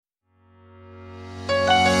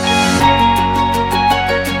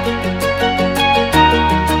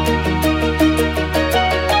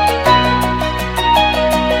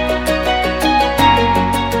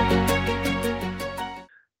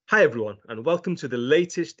Hi everyone, and welcome to the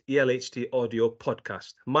latest ELHT audio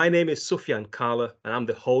podcast. My name is Sufyan Kala, and I'm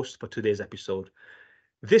the host for today's episode.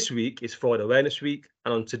 This week is Fraud Awareness Week,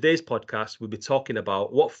 and on today's podcast, we'll be talking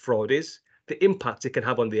about what fraud is, the impact it can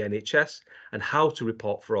have on the NHS, and how to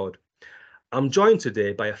report fraud. I'm joined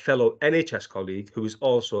today by a fellow NHS colleague who is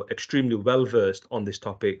also extremely well versed on this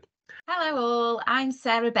topic. Hello all, I'm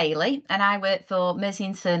Sarah Bailey and I work for Mersey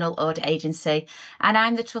Internal Audit Agency and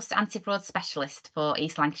I'm the Trust Anti-Fraud Specialist for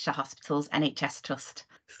East Lancashire Hospitals NHS Trust.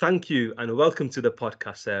 Thank you and welcome to the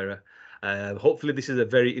podcast, Sarah. Hopefully this is a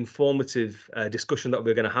very informative discussion that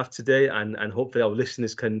we're going to have today, and hopefully our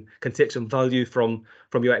listeners can take some value from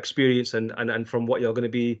your experience and from what you're going to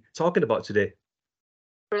be talking about today.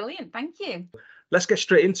 Brilliant, thank you. Let's get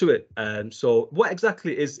straight into it. So what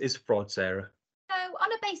exactly is fraud, Sarah? So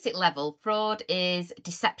on a basic level, fraud is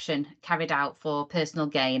deception carried out for personal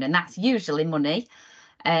gain, and that's usually money.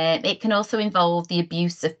 It can also involve the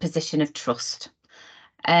abuse of position of trust.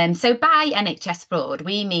 So by NHS fraud,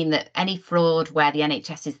 we mean that any fraud where the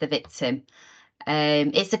NHS is the victim.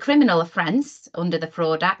 It's a criminal offence under the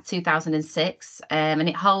Fraud Act 2006, and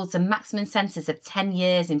it holds a maximum sentence of 10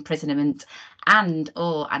 years imprisonment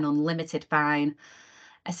and/or an unlimited fine.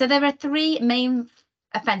 So there are three main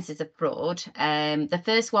offences of fraud. The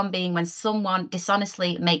first one being when someone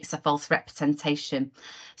dishonestly makes a false representation.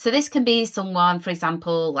 So this can be someone, for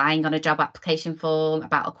example, lying on a job application form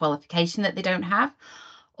about a qualification that they don't have,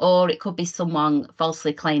 or it could be someone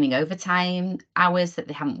falsely claiming overtime hours that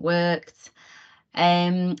they haven't worked.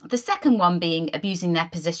 The second one being abusing their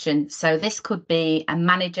position. So this could be a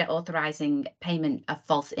manager authorising payment of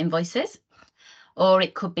false invoices. Or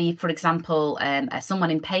it could be, for example,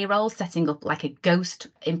 someone in payroll setting up like a ghost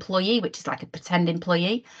employee, which is like a pretend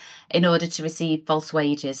employee, in order to receive false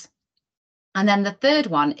wages. And then the third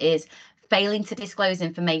one is failing to disclose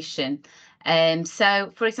information.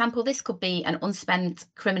 So, for example, this could be an unspent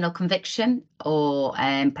criminal conviction, or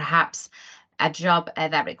perhaps a job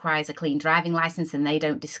that requires a clean driving licence and they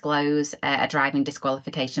don't disclose a driving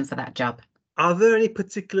disqualification for that job. Are there any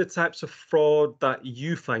particular types of fraud that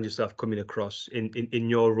you find yourself coming across in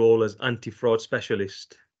your role as anti-fraud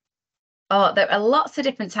specialist? Oh, there are lots of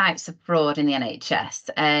different types of fraud in the NHS.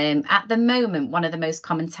 At the moment, one of the most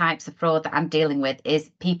common types of fraud that I'm dealing with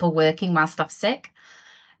is people working whilst off sick.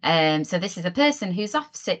 So this is a person who's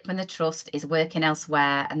off sick when the trust is working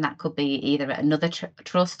elsewhere, and that could be either at another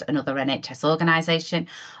trust, another NHS organisation,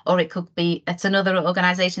 or it could be at another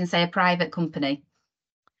organisation, say a private company.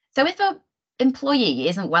 So if a employee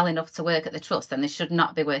isn't well enough to work at the trust, then they should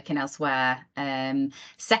not be working elsewhere.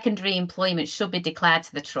 Secondary employment should be declared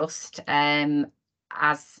to the trust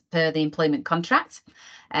as per the employment contract.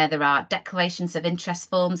 There are declarations of interest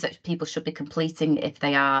forms that people should be completing if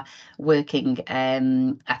they are working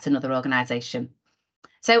at another organisation.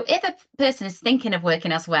 So if a person is thinking of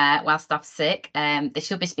working elsewhere whilst off sick, they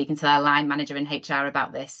should be speaking to their line manager in HR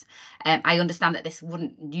about this. I understand that this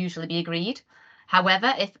wouldn't usually be agreed.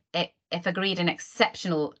 However, if agreed in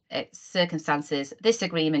exceptional circumstances, this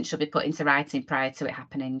agreement should be put into writing prior to it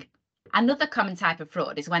happening. Another common type of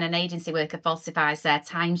fraud is when an agency worker falsifies their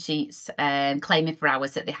timesheets, claiming for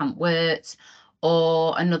hours that they haven't worked,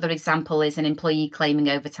 or another example is an employee claiming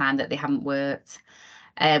overtime that they haven't worked.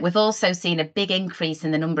 We've also seen a big increase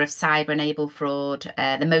in the number of cyber-enabled fraud,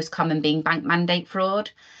 the most common being bank mandate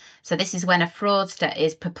fraud. So this is when a fraudster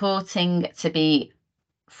is purporting to be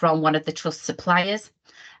from one of the trust suppliers,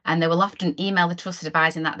 and they will often email the trust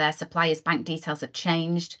advising that their supplier's bank details have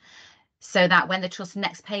changed, so that when the trust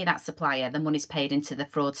next pay that supplier, the money's paid into the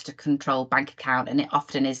fraudster controlled bank account, and it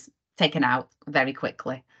often is taken out very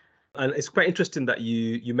quickly. And it's quite interesting that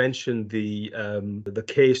you mentioned the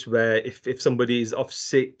case where if somebody is off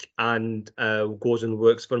sick and goes and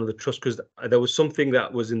works for another trust, because there was something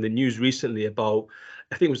that was in the news recently about,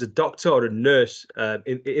 I think it was a doctor or a nurse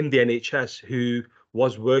in the NHS who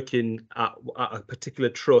was working at a particular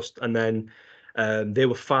trust, and then they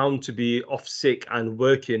were found to be off sick and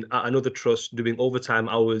working at another trust doing overtime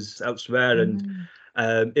hours elsewhere. And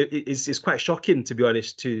it's quite shocking, to be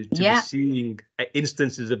honest, to be seeing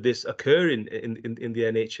instances of this occurring in the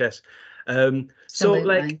NHS. So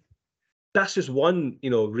like that's just one,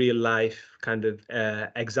 real life kind of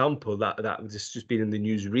example that has just been in the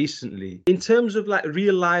news recently. In terms of like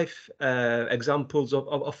real life examples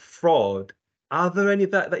of fraud, are there any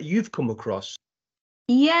that you've come across?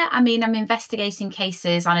 Yeah, I mean, I'm investigating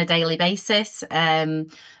cases on a daily basis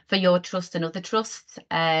for your trust and other trusts.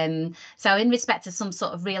 So in respect to some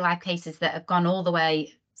sort of real life cases that have gone all the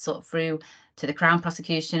way sort of through to the Crown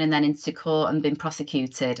prosecution and then into court and been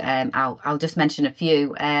prosecuted, I'll just mention a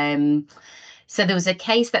few. So there was a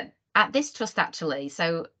case that at this trust actually,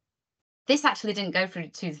 so This actually didn't go through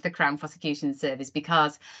to the Crown Prosecution Service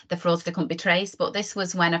because the fraudster couldn't be traced, but this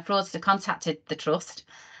was when a fraudster contacted the trust.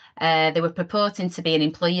 They were purporting to be an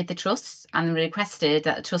employee of the trust and requested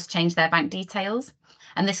that the trust change their bank details.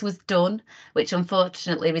 And this was done, which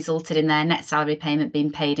unfortunately resulted in their net salary payment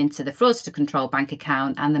being paid into the fraudster controlled bank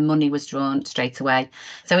account, and the money was drawn straight away.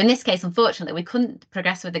 So in this case, unfortunately, we couldn't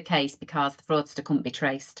progress with the case because the fraudster couldn't be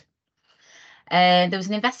traced. There was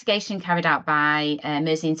an investigation carried out by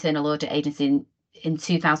Mersey Internal Audit Agency in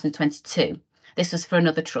 2022. This was for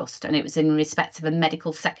another trust, and it was in respect of a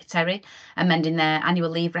medical secretary amending their annual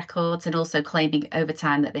leave records and also claiming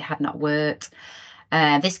overtime that they had not worked.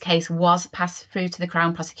 This case was passed through to the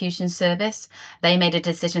Crown Prosecution Service. They made a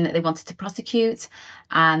decision that they wanted to prosecute,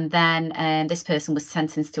 and then this person was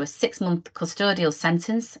sentenced to a 6-month custodial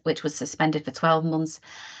sentence, which was suspended for 12 months.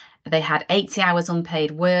 They had 80 hours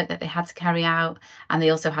unpaid work that they had to carry out, and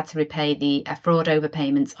they also had to repay the fraud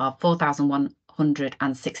overpayments of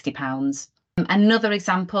 £4,160. Another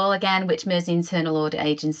example, again, which Mersey Internal Audit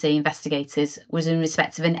Agency investigators, was in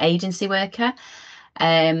respect of an agency worker.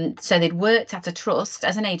 So they'd worked at a trust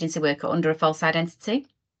as an agency worker under a false identity,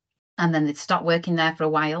 and then they'd stopped working there for a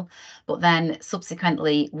while, but then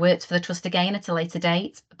subsequently worked for the trust again at a later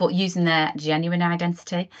date, but using their genuine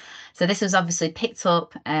identity. So this was obviously picked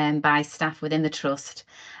up by staff within the trust.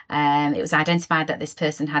 It was identified that this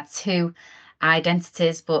person had 2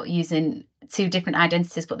 identities, but using 2 different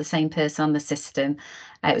identities, but the same person on the system.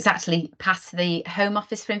 It was actually passed to the Home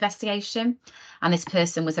Office for investigation, and this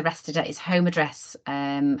person was arrested at his home address,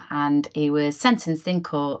 and he was sentenced in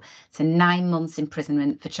court to 9 months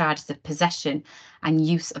imprisonment for charges of possession and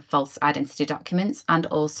use of false identity documents, and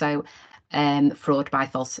also fraud by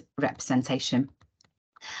false representation.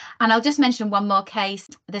 And I'll just mention one more case.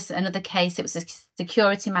 Another case, it was a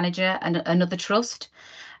security manager and another trust.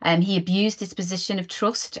 He abused his position of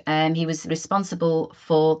trust. He was responsible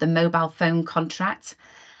for the mobile phone contract,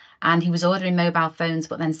 and he was ordering mobile phones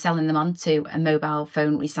but then selling them on to a mobile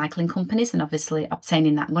phone recycling companies and obviously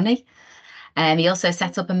obtaining that money. He also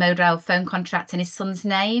set up a mobile phone contract in his son's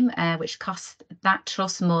name, which cost that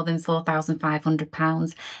trust more than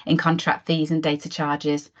 £4,500 in contract fees and data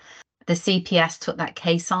charges. The CPS took that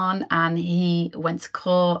case on, and he went to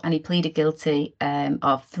court and he pleaded guilty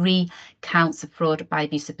of 3 counts of fraud by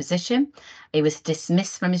abuse of position. He was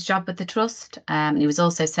dismissed from his job with the trust. He was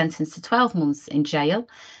also sentenced to 12 months in jail,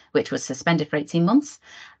 which was suspended for 18 months.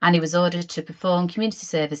 And he was ordered to perform community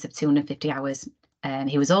service of 250 hours.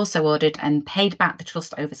 He was also ordered and paid back the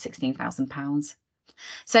trust over £16,000.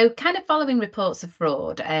 So kind of following reports of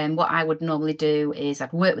fraud, what I would normally do is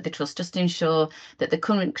I'd work with the trust just to ensure that the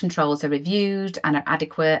current controls are reviewed and are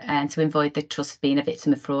adequate, and to avoid the trust being a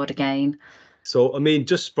victim of fraud again. So, I mean,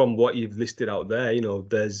 just from what you've listed out there,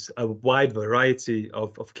 there's a wide variety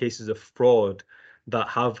of cases of fraud that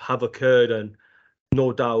have occurred, and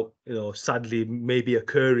no doubt, sadly, may be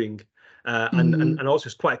occurring. And also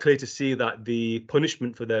it's quite clear to see that the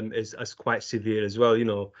punishment for them is quite severe as well.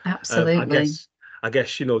 Absolutely. I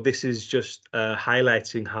guess this is just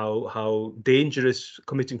highlighting how dangerous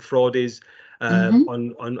committing fraud is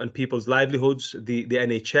on people's livelihoods. The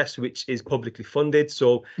NHS, which is publicly funded,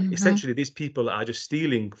 so essentially these people are just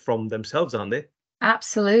stealing from themselves, aren't they?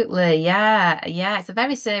 Absolutely, yeah, it's a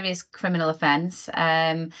very serious criminal offence.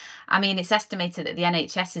 I mean, it's estimated that the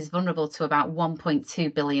NHS is vulnerable to about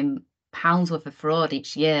 £1.2 billion worth of fraud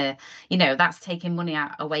each year. That's taking money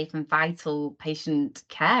away from vital patient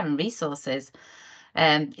care and resources.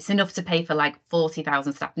 It's enough to pay for like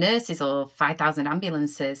 40,000 staff nurses or 5,000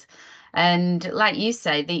 ambulances. And like you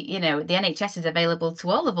say, the NHS is available to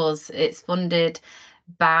all of us. It's funded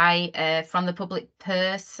by from the public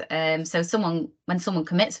purse. So when someone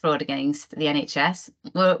commits fraud against the NHS,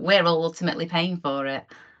 we're all ultimately paying for it.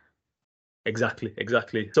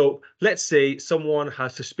 Exactly. So let's say someone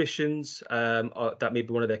has suspicions that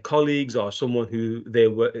maybe one of their colleagues or someone who they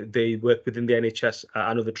work within the NHS,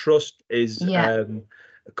 another trust, is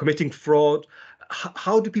committing fraud.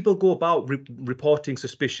 How do people go about reporting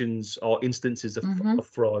suspicions or instances of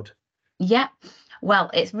fraud? Yeah. Well,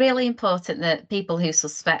 it's really important that people who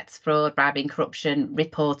suspect fraud, bribery, and corruption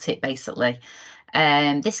report it, basically.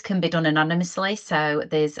 This can be done anonymously. So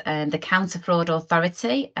there's the Counter Fraud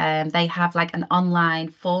Authority. They have like an online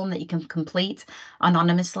form that you can complete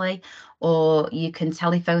anonymously, or you can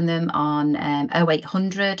telephone them on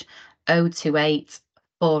 0800 028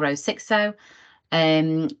 4060.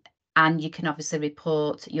 And you can obviously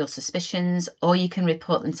report your suspicions, or you can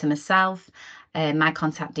report them to myself. My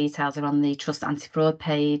contact details are on the Trust Anti-Fraud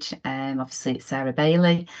page. Obviously, it's Sarah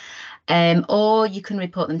Bailey. Or you can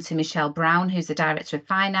report them to Michelle Brown, who's the Director of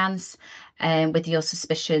Finance. with your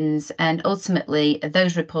suspicions, and ultimately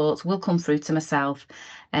those reports will come through to myself,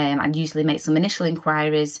 and usually make some initial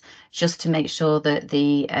inquiries just to make sure that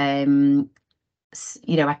I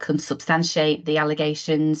can substantiate the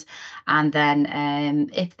allegations. And then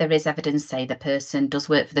if there is evidence, say the person does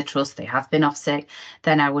work for the trust, they have been off sick,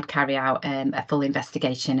 then I would carry out a full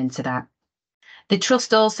investigation into that. The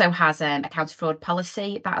trust also has a counter fraud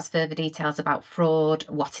policy that has further details about fraud,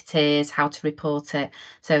 what it is, how to report it.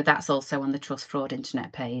 So that's also on the Trust Fraud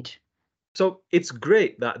Internet page. So it's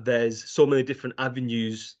great that there's so many different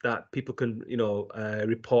avenues that people can,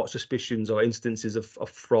 report suspicions or instances of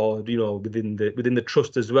fraud, within the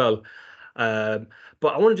trust as well. But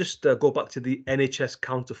I want to just go back to the NHS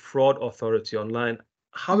Counter Fraud Authority online.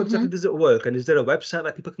 How exactly does it work? And is there a website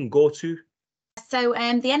that people can go to? So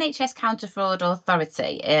the NHS Counter Fraud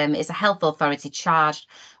Authority is a health authority charged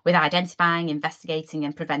with identifying, investigating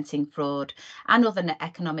and preventing fraud and other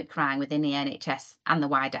economic crime within the NHS and the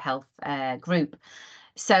wider health group.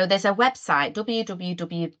 So there's a website,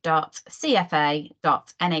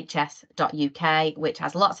 www.cfa.nhs.uk, which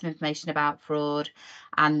has lots of information about fraud.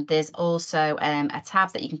 And there's also a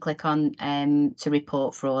tab that you can click on to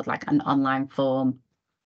report fraud, like an online form.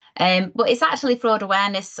 But it's actually Fraud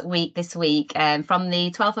Awareness Week this week, from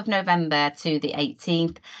the 12th of November to the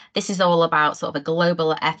 18th. This is all about sort of a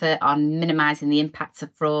global effort on minimising the impacts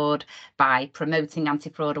of fraud by promoting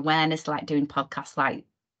anti-fraud awareness, like doing podcasts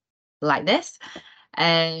like this.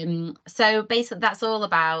 So basically, that's all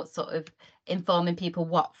about sort of informing people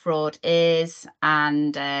what fraud is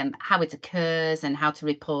and how it occurs and how to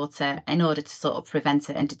report it in order to sort of prevent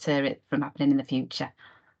it and deter it from happening in the future.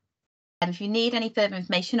 And if you need any further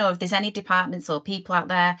information, or if there's any departments or people out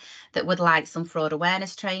there that would like some fraud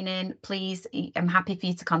awareness training, please, I'm happy for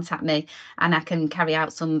you to contact me and I can carry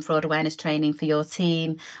out some fraud awareness training for your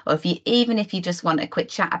team. Or even if you just want a quick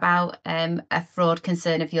chat about a fraud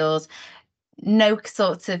concern of yours, no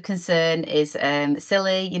sort of concern is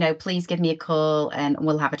silly, please give me a call and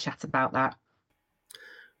we'll have a chat about that.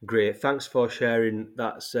 Great. Thanks for sharing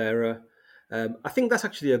that, Sarah. I think that's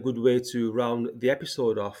actually a good way to round the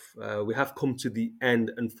episode off. We have come to the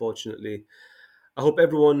end, unfortunately. I hope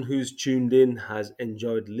everyone who's tuned in has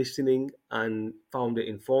enjoyed listening and found it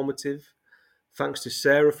informative. Thanks to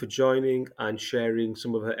Sarah for joining and sharing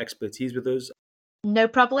some of her expertise with us. No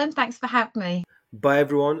problem. Thanks for having me. Bye,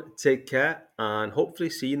 everyone. Take care and hopefully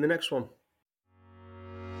see you in the next one.